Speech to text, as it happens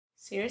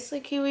Seriously,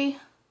 Kiwi?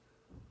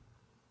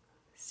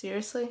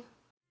 Seriously?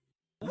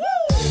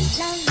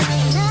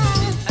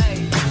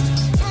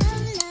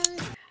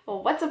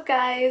 Well, what's up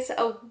guys?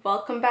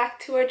 Welcome back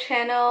to our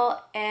channel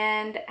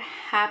and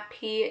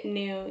happy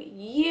new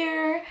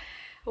year.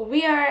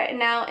 We are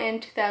now in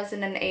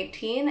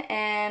 2018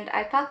 and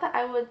I thought that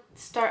I would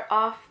start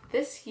off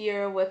this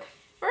year with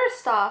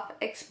first off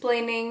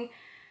explaining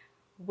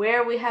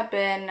where we have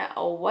been,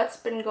 what's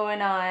been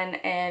going on,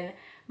 and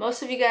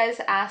most of you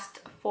guys asked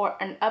for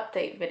an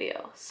update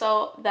video,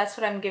 so that's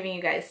what I'm giving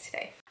you guys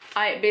today.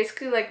 I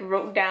basically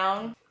wrote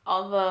down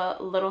all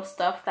the little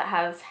stuff that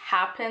has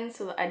happened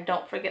so that I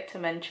don't forget to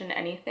mention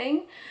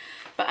anything,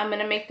 but I'm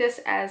gonna make this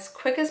as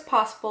quick as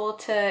possible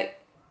to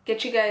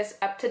get you guys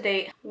up to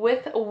date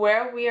with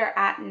where we are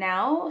at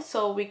now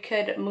so we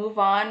could move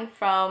on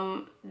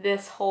from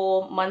this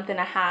whole month and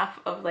a half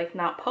of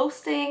not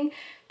posting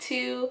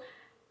to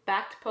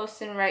back to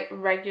posting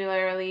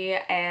regularly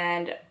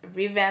and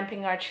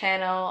revamping our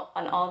channel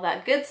and all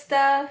that good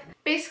stuff.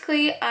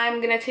 Basically,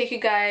 I'm gonna take you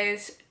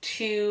guys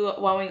to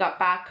when we got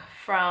back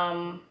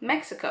from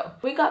Mexico.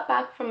 We got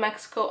back from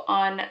Mexico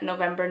on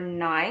November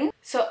 9th.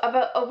 So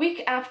about a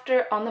week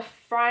after, on the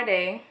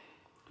Friday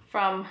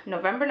from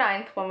November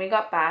 9th, when we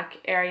got back,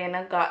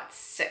 Ariana got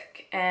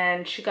sick,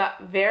 and she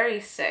got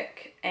very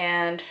sick,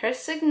 and her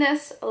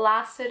sickness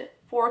lasted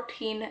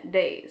 14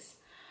 days.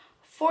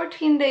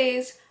 14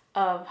 days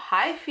of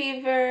high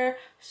fever,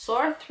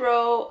 sore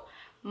throat,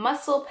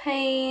 muscle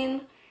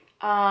pain,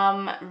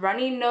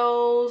 runny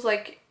nose,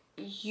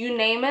 you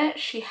name it,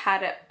 she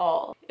had it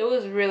all. It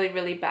was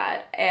really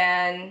bad.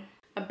 And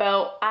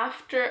about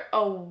after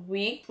a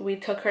week, we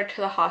took her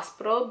to the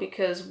hospital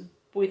because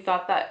we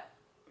thought that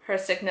her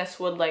sickness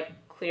would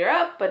clear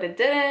up, but it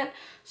didn't.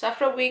 So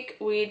after a week,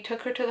 we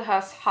took her to the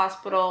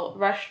hospital,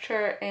 rushed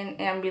her in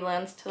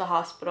ambulance to the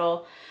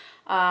hospital.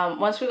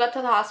 Once we got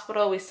to the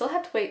hospital, we still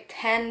had to wait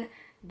 10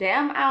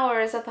 damn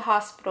hours at the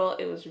hospital.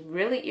 It was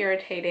really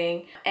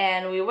irritating,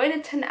 and we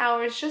waited 10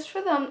 hours just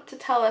for them to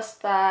tell us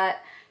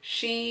that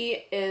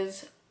she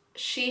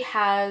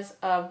has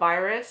a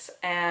virus.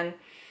 And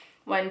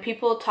when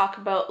people talk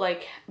about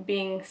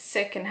being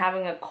sick and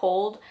having a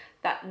cold,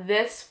 that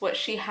what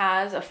she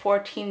has, a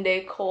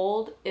 14-day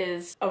cold,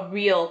 is a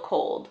real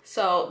cold.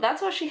 So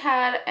that's what she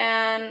had,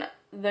 and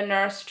the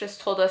nurse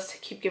just told us to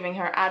keep giving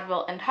her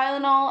Advil and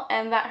Tylenol,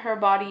 and that her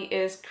body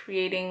is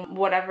creating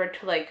whatever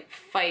to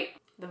fight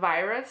the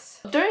virus.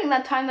 During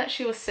that time that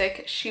she was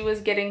sick, she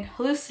was getting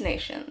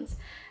hallucinations,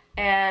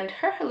 and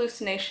her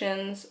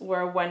hallucinations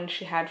were when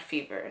she had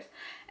fevers.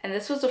 And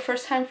this was the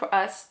first time for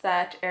us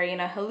that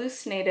Ariana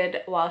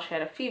hallucinated while she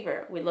had a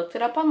fever. We looked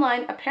it up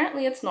online.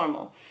 Apparently it's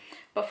normal.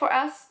 But for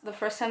us, the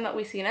first time that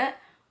we seen it,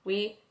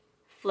 we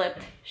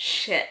flipped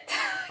shit.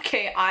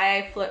 Okay,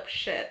 I flipped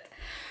shit.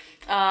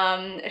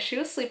 She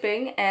was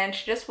sleeping and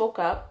she just woke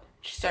up.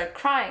 She started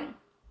crying.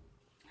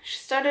 She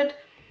started,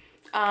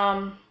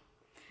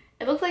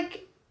 it looked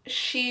like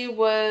she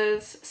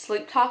was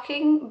sleep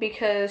talking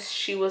because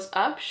she was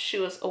up, she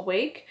was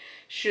awake,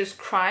 she was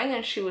crying,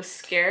 and she was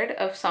scared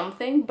of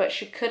something, but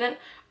she couldn't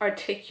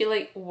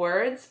articulate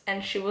words,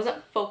 and she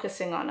wasn't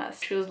focusing on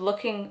us. She was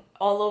looking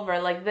all over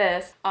like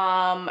this.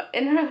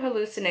 In her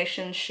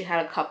hallucinations, she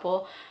had a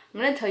couple. I'm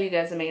gonna tell you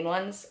guys the main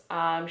ones.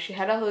 She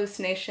had a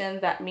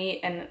hallucination that me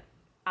and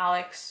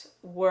Alex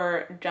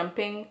were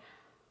jumping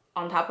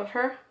on top of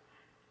her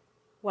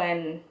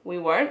when we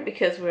weren't,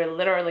 because we were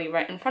literally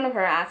right in front of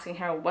her asking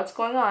her what's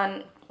going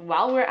on.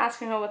 While we were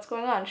asking her what's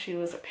going on, she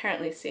was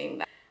apparently seeing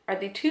that.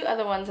 The two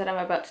other ones that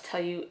I'm about to tell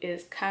you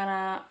is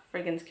kinda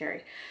friggin'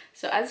 scary.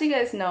 So as you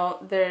guys know,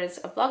 there's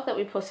a vlog that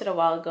we posted a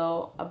while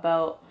ago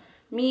about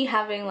me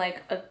having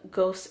a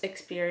ghost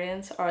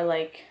experience,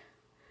 or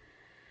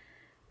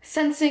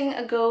sensing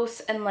a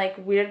ghost and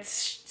weird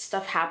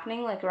stuff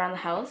happening around the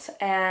house.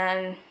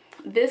 And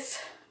this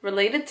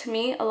related to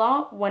me a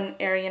lot when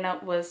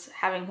Ariana was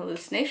having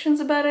hallucinations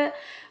about it,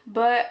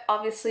 but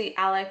obviously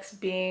Alex,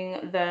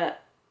 being the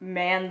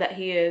man that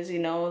he is,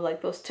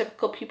 those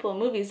typical people in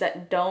movies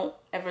that don't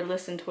ever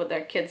listen to what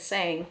their kid's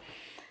saying,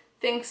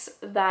 thinks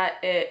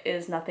that it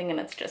is nothing and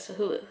it's just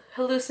a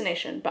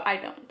hallucination, but I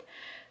don't.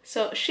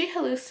 So she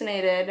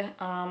hallucinated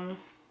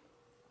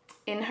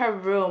in her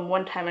room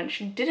one time, and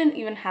she didn't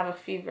even have a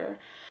fever.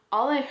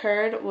 All I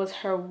heard was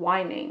her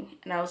whining,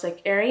 and I was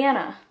like,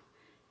 Ariana,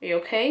 are you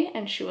okay?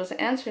 And she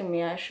wasn't answering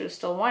me. She was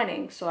still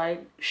whining. So I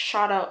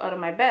shot out of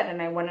my bed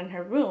and I went in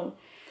her room,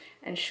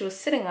 and she was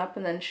sitting up,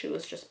 and then she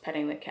was just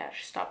petting the cat.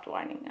 She stopped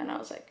whining, and I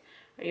was like,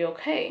 are you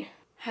okay?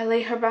 I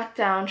lay her back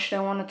down. She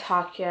didn't want to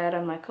talk yet.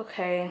 I'm like,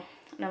 okay.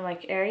 And I'm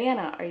like,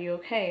 Ariana, are you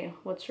okay?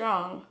 What's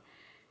wrong?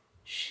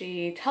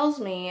 She tells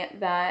me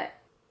that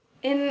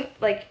in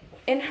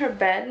her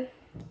bed,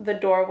 the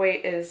doorway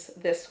is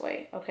this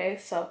way, okay?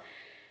 So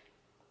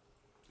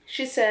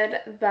she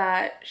said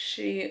that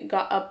she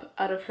got up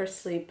out of her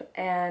sleep,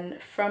 and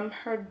from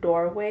her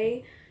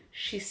doorway,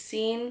 she's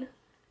seen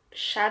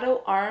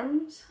shadow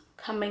arms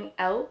coming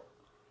out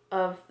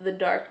of the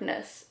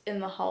darkness in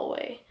the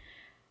hallway.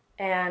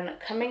 And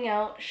coming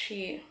out,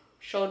 she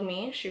showed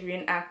me. She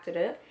reenacted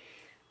it.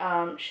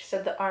 She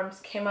said the arms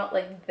came out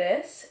like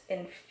this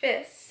in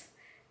fists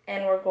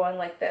and were going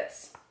like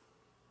this.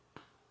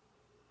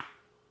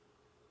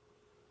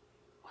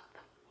 What the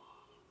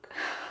fuck?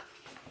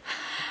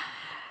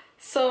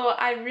 So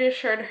I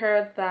reassured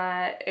her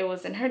that it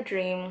was in her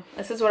dream.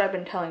 This is what I've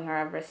been telling her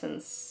ever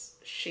since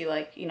she,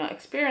 like, you know,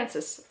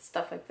 experiences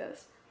stuff like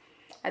this.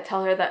 I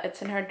tell her that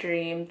it's in her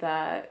dream,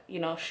 that, you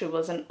know, she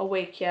wasn't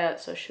awake yet,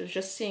 so she was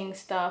just seeing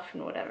stuff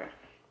and whatever.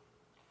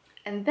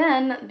 And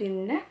then the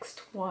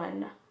next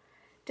one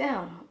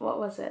down, what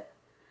was it?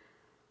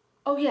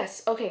 Oh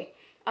yes, okay.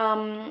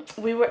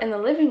 We were in the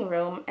living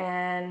room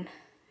and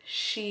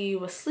she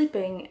was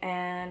sleeping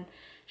and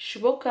she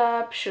woke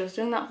up. She was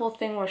doing that whole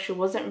thing where she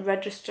wasn't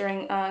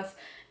registering us,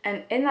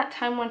 and in that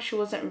time when she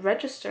wasn't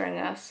registering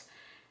us,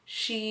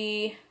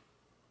 she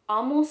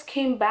almost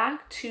came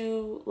back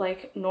to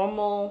like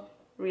normal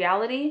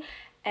reality,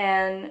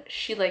 and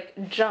she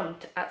like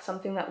jumped at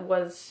something that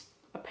was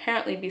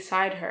apparently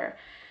beside her,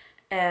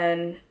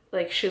 and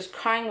like she was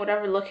crying,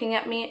 whatever, looking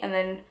at me, and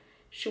then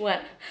she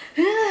went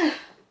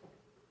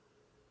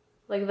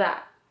like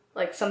that,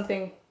 like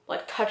something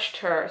like touched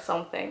her or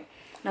something.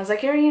 And I was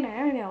like,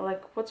 Ariana,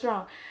 like, what's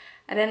wrong?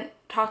 I didn't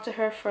talk to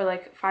her for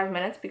like 5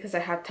 minutes because I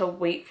had to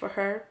wait for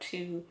her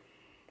to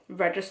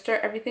register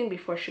everything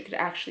before she could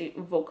actually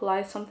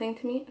vocalize something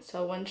to me.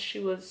 So when she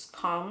was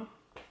calm,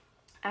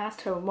 I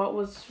asked her what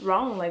was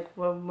wrong, like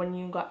when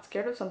you got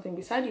scared of something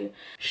beside you.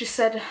 She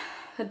said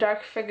the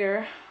dark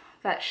figure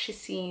that she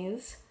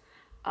sees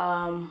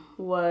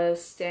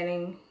was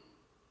standing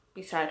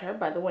beside her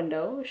by the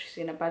window. She's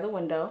seen it by the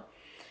window.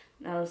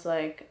 And I was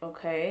like,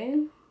 okay,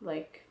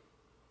 like,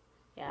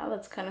 yeah,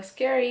 that's kind of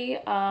scary.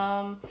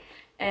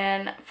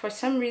 And for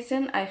some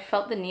reason I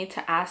felt the need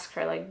to ask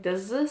her, like,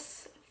 does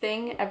this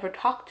thing ever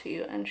talk to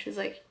you? And she's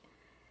like,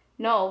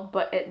 no,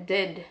 but it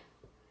did.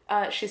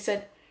 She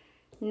said,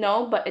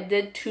 no, but it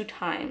did 2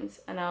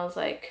 times. And I was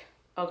like,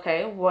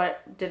 okay,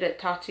 what did it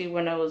talk to you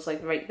when it was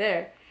like right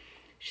there?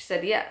 She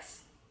said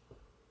yes.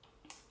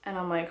 And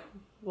I'm like,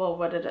 well,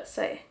 what did it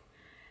say?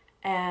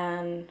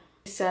 And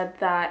she said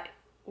that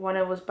when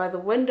it was by the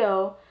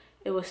window,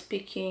 it was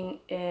speaking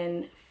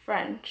in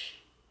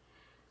French,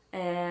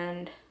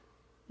 and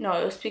no,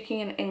 it was speaking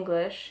in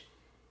English,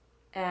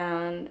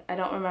 and I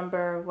don't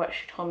remember what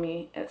she told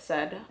me it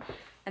said.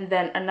 And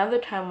then another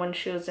time when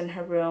she was in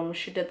her room,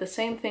 she did the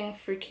same thing,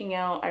 freaking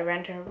out. I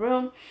ran to her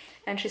room,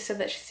 and she said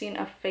that she seen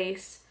a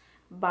face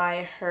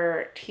by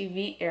her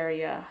TV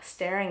area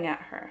staring at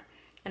her.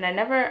 And I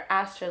never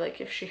asked her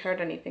like if she heard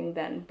anything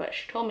then, but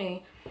she told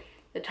me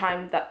the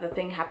time that the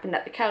thing happened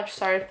at the couch.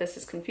 Sorry if this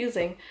is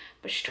confusing,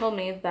 but she told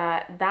me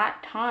that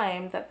that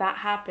time that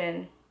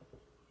happened,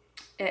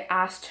 it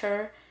asked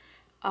her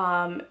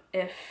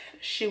if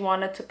she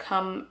wanted to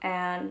come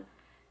and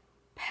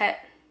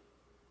pet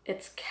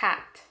its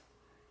cat,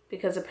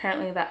 because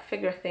apparently that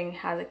figure thing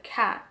has a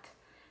cat.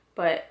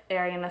 But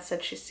Ariana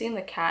said she's seen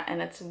the cat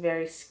and it's a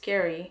very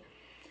scary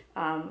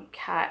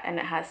cat, and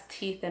it has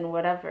teeth and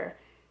whatever,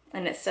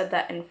 and it said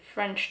that in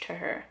French to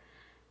her.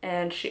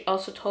 And she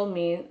also told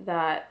me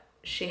that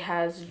she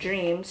has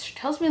dreams. She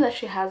tells me that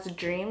she has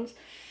dreams.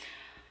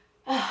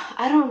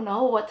 I don't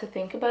know what to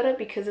think about it,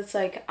 because it's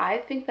like, I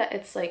think that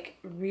it's like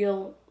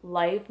real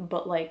life,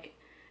 but like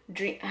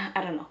dream,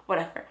 I don't know,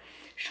 whatever.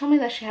 She told me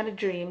that she had a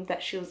dream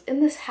that she was in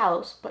this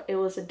house, but it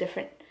was a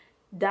different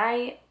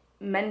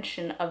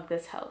dimension of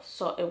this house.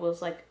 So it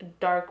was like a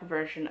dark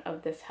version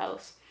of this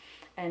house.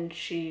 And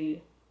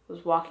she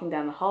was walking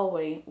down the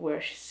hallway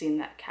where she's seen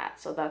that cat.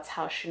 So that's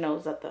how she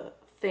knows that the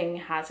thing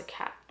has a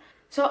cat.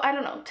 So I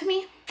don't know, to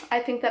me, I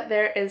think that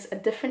there is a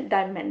different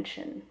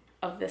dimension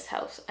of this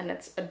house, and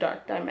it's a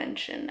dark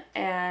dimension.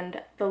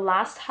 And the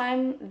last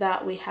time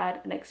that we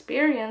had an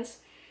experience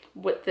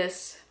with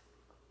this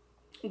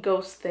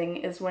ghost thing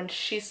is when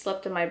she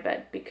slept in my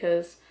bed,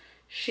 because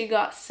she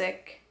got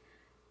sick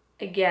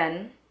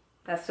again.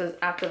 That was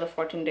after the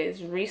 14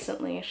 days.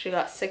 Recently she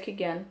got sick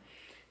again.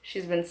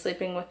 She's been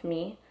sleeping with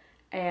me,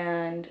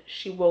 and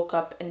she woke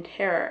up in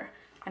terror.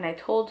 And I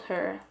told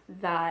her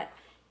that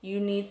you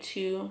need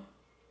to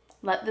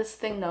let this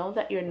thing know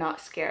that you're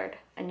not scared,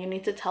 and you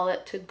need to tell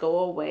it to go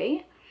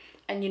away,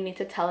 and you need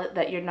to tell it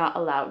that you're not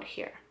allowed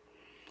here.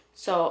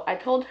 So I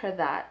told her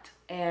that,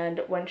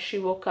 and when she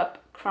woke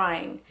up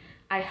crying,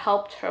 I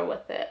helped her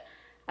with it.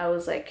 I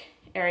was like,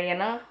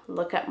 Ariana,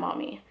 look at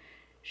mommy.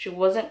 She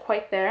wasn't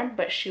quite there,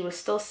 but she was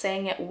still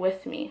saying it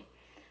with me.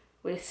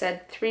 We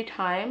said 3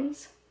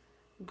 times,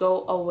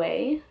 go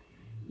away,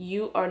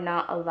 you are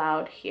not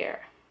allowed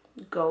here.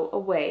 Go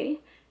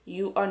away,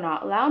 you are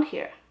not allowed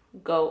here.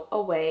 Go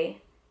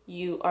away,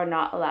 you are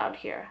not allowed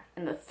here.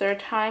 And the 3rd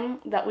time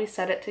that we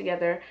said it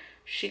together,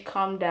 she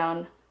calmed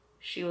down,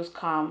 she was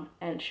calm,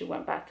 and she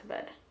went back to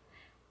bed.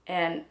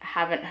 And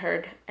haven't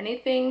heard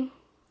anything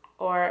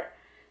or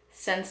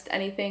sensed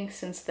anything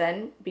since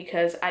then,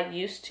 because I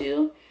used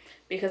to,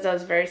 because I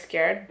was very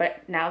scared.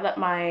 But now that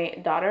my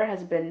daughter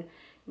has been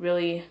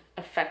really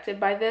affected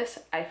by this,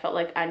 I felt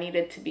like I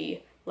needed to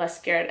be less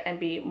scared and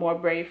be more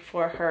brave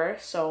for her.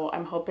 So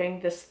I'm hoping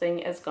this thing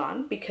is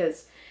gone,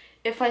 because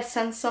if I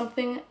sense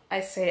something,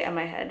 I say in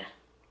my head,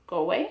 go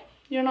away,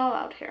 you're not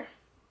allowed here.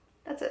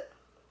 That's it.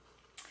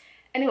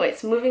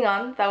 Anyways, moving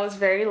on. That was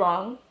very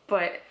long,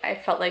 but I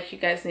felt like you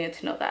guys needed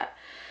to know that.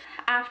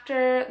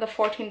 After the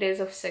 14 days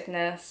of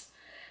sickness,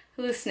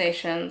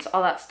 hallucinations,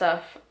 all that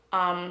stuff,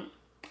 I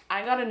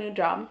got a new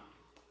job.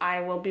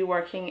 I will be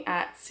working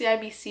at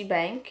CIBC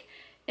Bank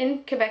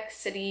in Quebec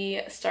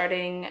City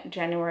starting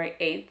January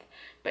 8th.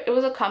 But it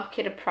was a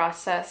complicated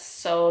process,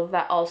 so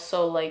that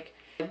also like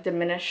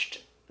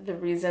diminished the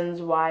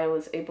reasons why I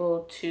was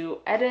able to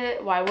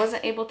edit, why I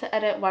wasn't able to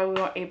edit, why we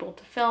weren't able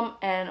to film,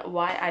 and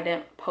why I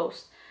didn't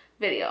post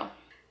video.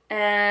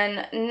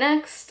 And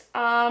next,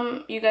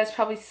 you guys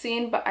probably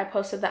seen, but I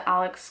posted that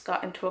Alex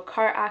got into a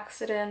car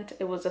accident.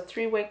 It was a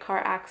 3-way car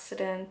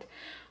accident,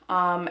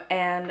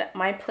 and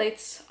my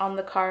plates on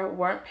the car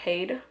weren't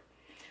paid.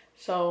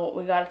 So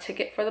we got a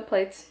ticket for the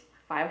plates,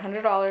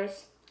 $500.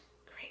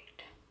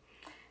 Great.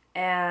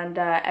 And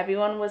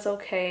everyone was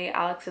okay.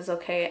 Alex is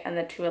okay, and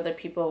the 2 other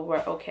people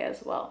were okay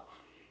as well.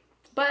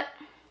 But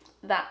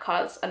that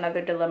caused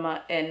another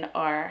dilemma in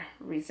our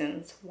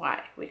reasons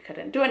why we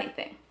couldn't do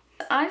anything.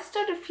 I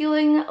started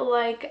feeling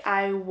like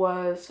I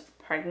was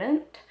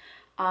pregnant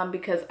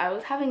because I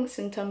was having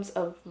symptoms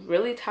of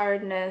really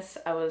tiredness.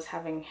 I was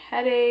having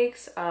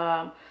headaches.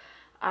 I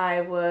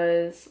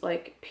was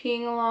like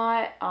peeing a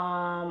lot.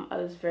 I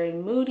was very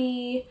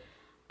moody.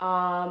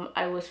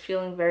 I was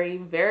feeling very,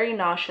 very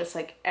nauseous,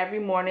 like every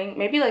morning,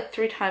 maybe like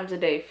 3 times a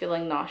day,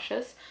 feeling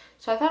nauseous.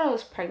 So I thought I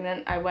was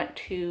pregnant. I went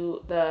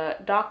to the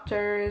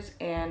doctors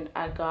and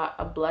I got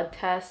a blood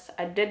test.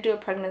 I did do a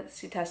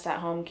pregnancy test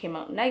at home, came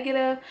out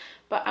negative,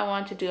 but I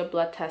wanted to do a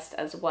blood test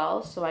as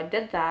well. So I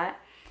did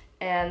that,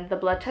 and the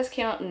blood test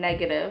came out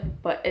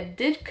negative, but it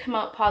did come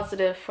out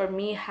positive for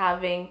me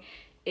having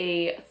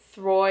a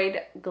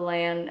thyroid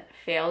gland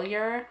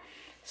failure.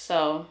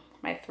 So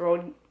my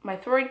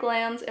thyroid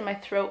glands in my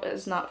throat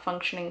is not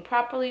functioning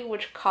properly,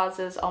 which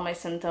causes all my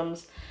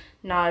symptoms: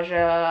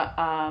 nausea,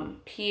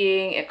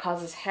 peeing, it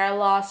causes hair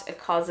loss, it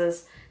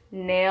causes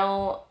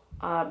nail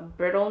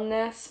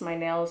brittleness. My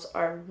nails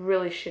are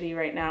really shitty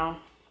right now.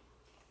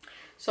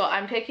 So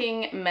I'm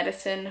taking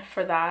medicine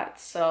for that.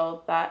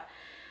 So that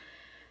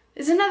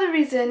is another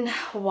reason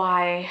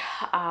why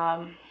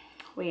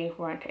we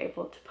weren't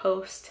able to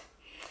post.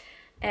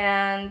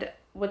 And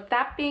with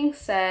that being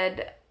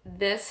said,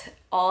 this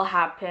all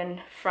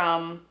happened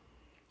from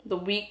the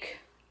week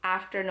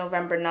after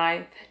November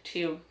 9th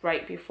to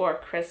right before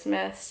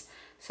Christmas.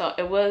 So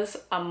it was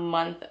a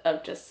month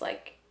of just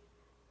like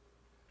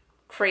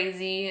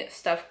crazy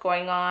stuff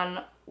going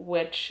on,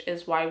 which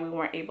is why we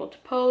weren't able to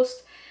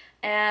post.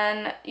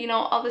 And you know,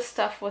 all this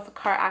stuff with the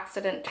car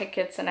accident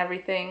tickets and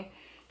everything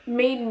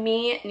made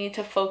me need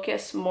to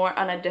focus more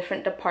on a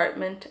different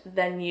department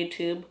than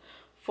YouTube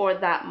for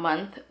that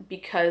month,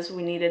 because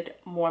we needed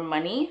more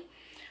money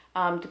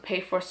to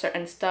pay for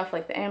certain stuff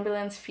like the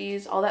ambulance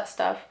fees, all that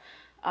stuff.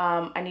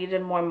 I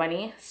needed more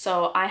money.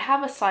 So I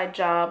have a side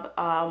job,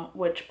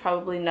 which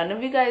probably none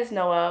of you guys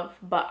know of,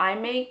 but I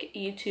make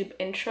YouTube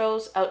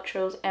intros,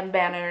 outros, and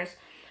banners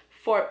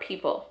for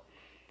people.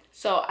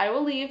 So I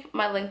will leave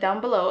my link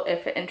down below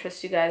if it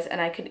interests you guys, and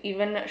I could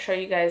even show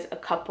you guys a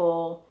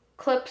couple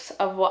clips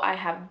of what I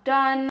have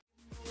done.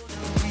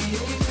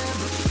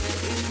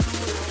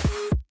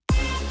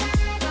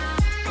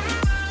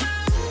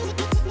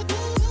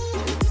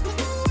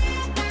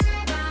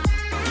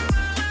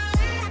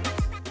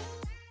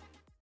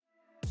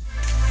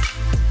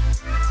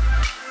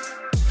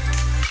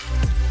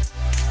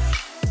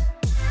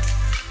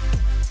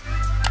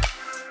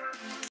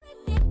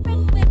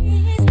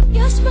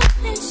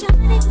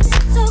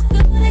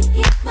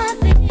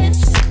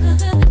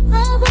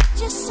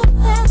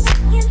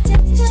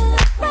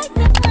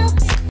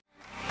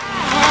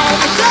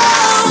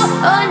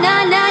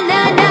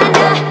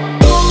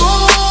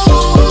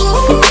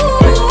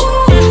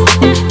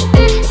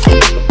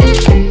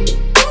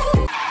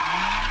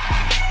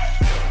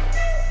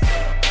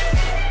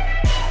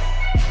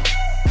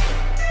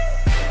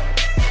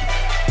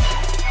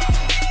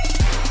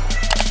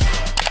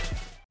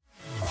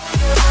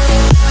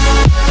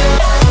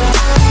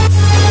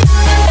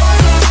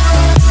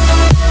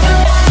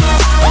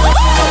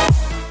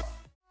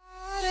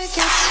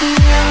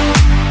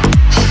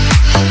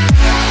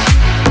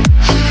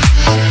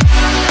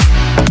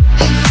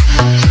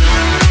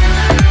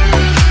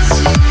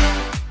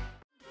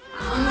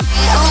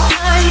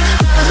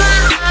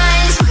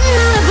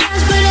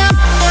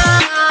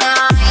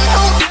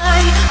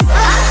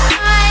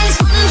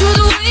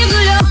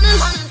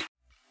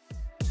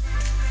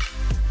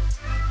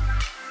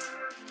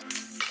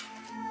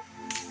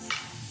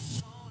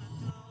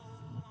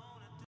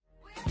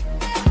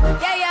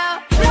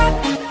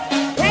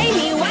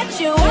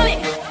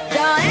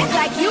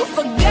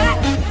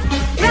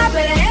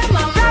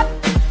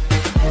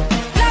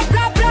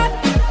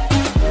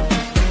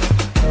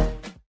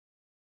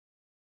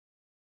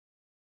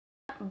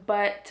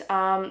 but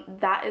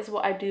that is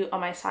what I do on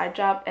my side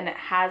job, and it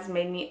has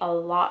made me a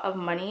lot of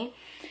money,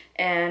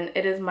 and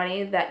it is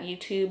money that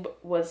YouTube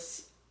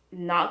was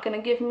not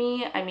gonna give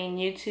me. I mean,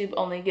 YouTube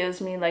only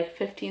gives me like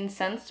 15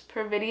 cents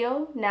per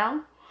video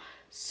now,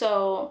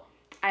 so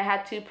I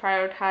had to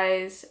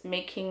prioritize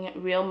making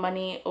real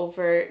money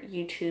over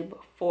YouTube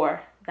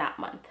for that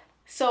month.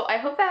 So I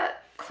hope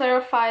that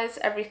clarifies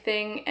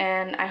everything,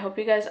 and I hope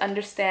you guys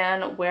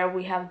understand where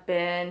we have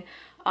been.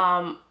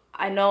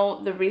 I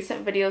know the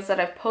recent videos that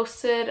I've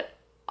posted,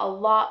 a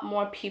lot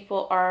more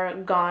people are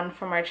gone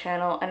from our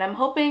channel, and I'm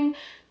hoping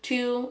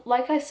to,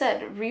 like I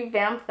said,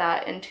 revamp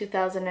that in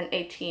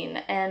 2018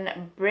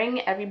 and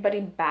bring everybody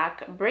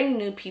back, bring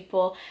new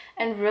people,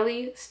 and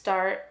really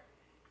start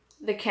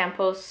the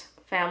Campos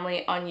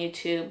family on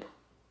YouTube.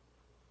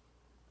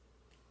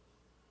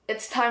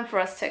 It's time for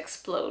us to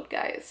explode,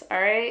 guys,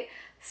 all right?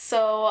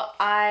 So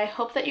I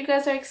hope that you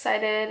guys are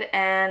excited,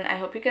 and I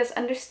hope you guys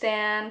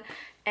understand,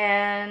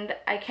 and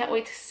I can't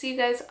wait to see you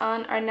guys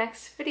on our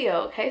next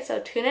video, okay? So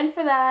tune in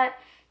for that,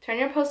 turn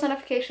your post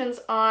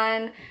notifications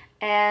on,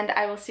 and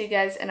I will see you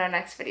guys in our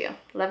next video.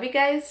 Love you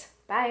guys,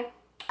 bye.